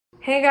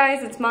Hey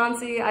guys, it's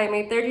Maansi. I am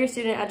a third-year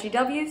student at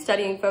GW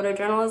studying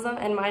photojournalism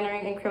and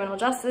minoring in criminal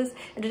justice,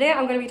 and today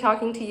I'm going to be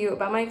talking to you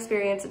about my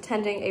experience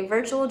attending a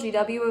virtual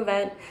GW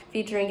event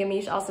featuring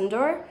Yamiche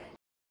Alcindor.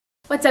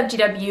 What's up,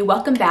 GW?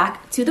 Welcome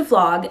back to the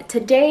vlog.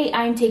 Today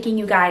I'm taking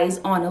you guys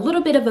on a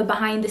little bit of a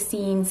behind the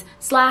scenes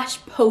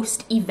 /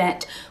 post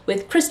event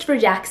with Christopher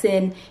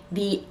Jackson,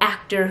 the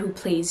actor who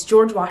plays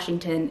George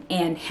Washington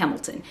and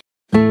Hamilton.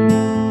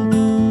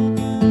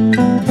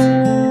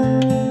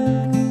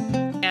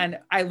 And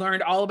I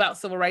learned all about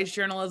civil rights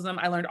journalism.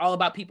 I learned all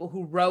about people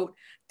who wrote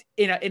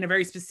in a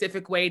very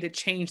specific way to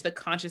change the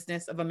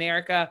consciousness of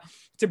America,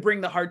 to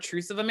bring the hard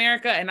truths of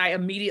America. And I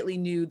immediately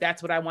knew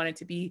that's what I wanted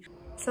to be.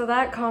 So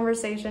that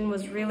conversation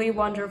was really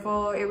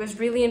wonderful. It was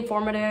really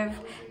informative,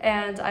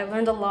 and I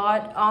learned a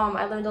lot.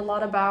 I learned a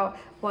lot about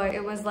what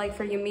it was like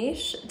for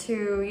Yamiche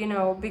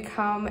to,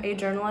 become a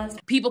journalist.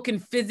 People can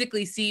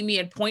physically see me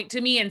and point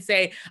to me and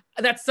say,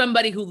 that's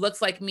somebody who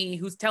looks like me,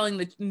 who's telling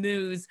the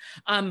news,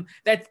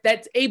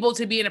 that's able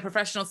to be in a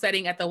professional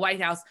setting at the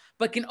White House,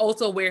 but can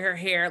also wear her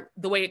hair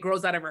the way it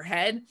grows out of her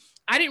head.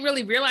 I didn't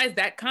really realize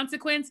that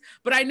consequence,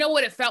 but I know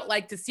what it felt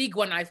like to see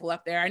Gwen Ifill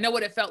up there. I know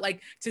what it felt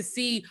like to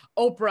see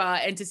Oprah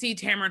and to see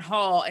Tamron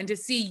Hall and to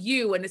see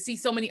you and to see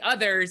so many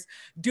others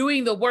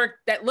doing the work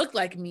that looked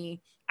like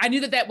me. I knew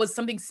that that was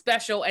something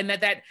special, and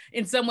that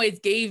in some ways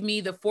gave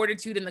me the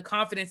fortitude and the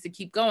confidence to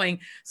keep going.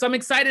 So I'm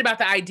excited about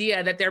the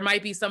idea that there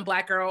might be some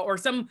Black girl or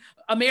some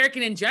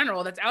American in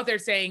general that's out there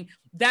saying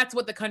that's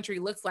what the country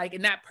looks like,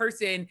 and that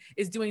person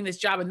is doing this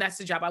job, and that's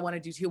the job I want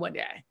to do too one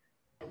day.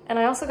 And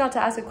I also got to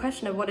ask a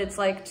question of what it's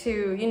like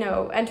to,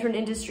 enter an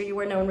industry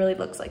where no one really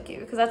looks like you.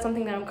 Because that's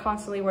something that I'm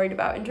constantly worried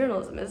about in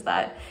journalism, is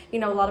that, a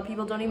lot of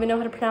people don't even know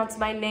how to pronounce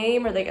my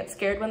name, or they get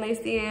scared when they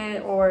see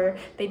it, or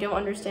they don't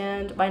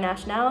understand my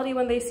nationality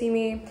when they see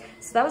me.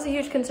 So that was a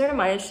huge concern of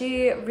mine. And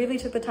she really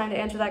took the time to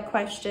answer that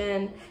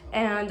question.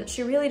 And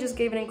she really just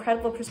gave an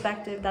incredible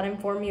perspective that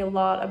informed me a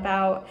lot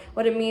about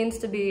what it means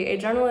to be a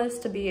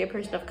journalist, to be a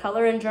person of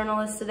color in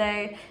journalists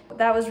today.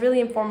 That was really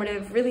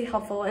informative, really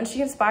helpful, and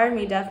she inspired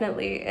me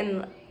definitely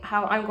in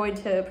how I'm going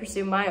to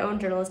pursue my own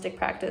journalistic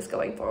practice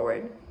going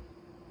forward.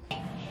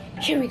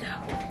 Here we go.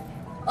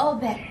 All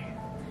better.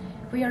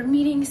 We are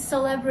meeting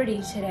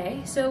celebrity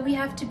today, so we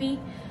have to be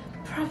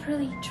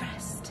properly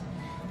dressed.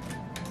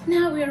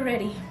 Now we are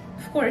ready.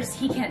 Of course,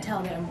 he can't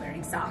tell that I'm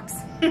wearing socks.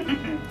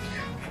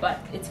 But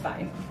it's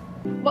fine.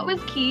 What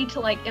was key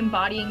to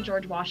embodying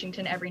George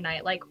Washington every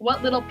night?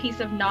 What little piece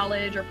of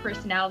knowledge or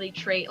personality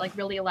trait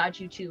really allowed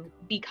you to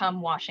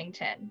become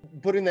Washington?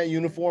 Putting that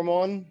uniform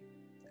on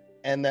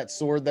and that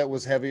sword that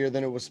was heavier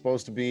than it was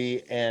supposed to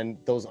be, and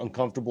those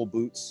uncomfortable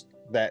boots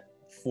that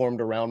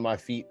formed around my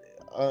feet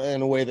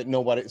in a way that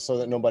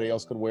nobody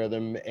else could wear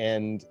them,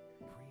 and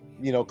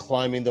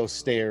climbing those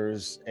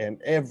stairs, and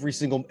every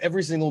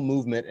single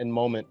movement and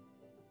moment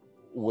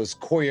was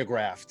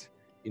choreographed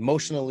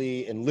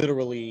emotionally and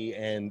literally,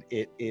 and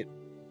it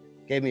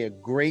gave me a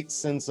great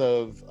sense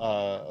of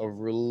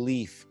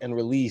relief and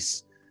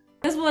release.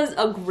 This was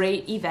a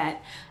great event.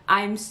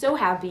 I'm so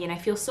happy, and I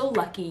feel so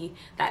lucky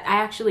that I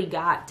actually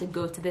got to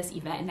go to this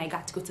event, and I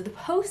got to go to the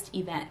post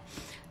event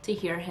to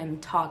hear him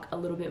talk a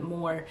little bit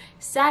more.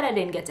 Sad I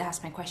didn't get to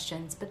ask my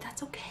questions, but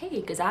that's okay,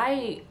 because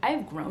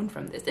I've grown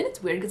from this. And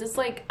it's weird because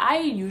it's I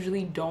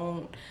usually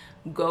don't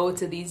go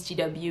to these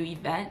GW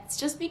events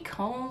just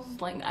because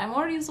I'm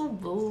already so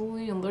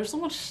busy and there's so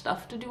much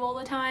stuff to do all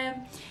the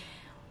time.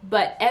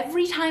 But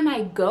every time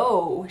I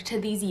go to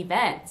these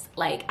events,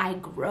 I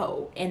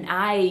grow, and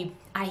I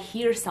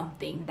hear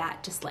something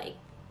that just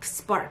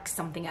sparks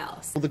something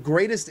else. The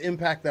greatest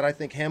impact that I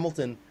think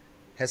Hamilton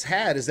has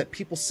had is that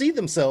people see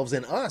themselves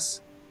in us,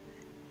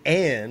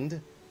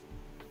 and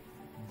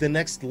the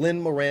next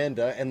Lin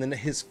Miranda, and then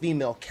his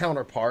female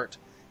counterpart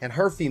and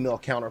her female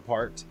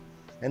counterpart,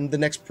 and the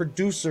next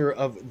producer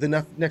of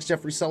the next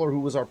Jeffrey Seller,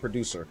 who was our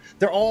producer.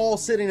 They're all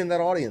sitting in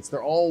that audience.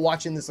 They're all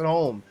watching this at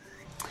home.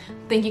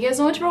 Thank you guys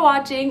so much for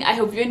watching. I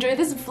hope you enjoyed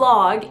this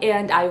vlog,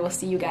 and I will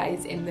see you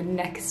guys in the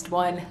next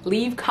one.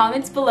 Leave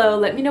comments below.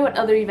 Let me know what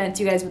other events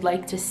you guys would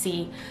like to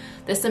see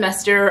this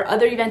semester,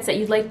 other events that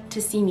you'd like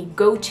to see me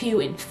go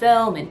to and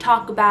film and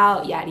talk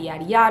about, yada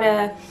yada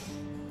yada,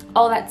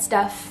 all that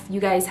stuff.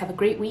 You guys have a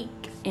great week,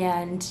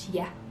 and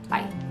yeah,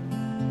 bye.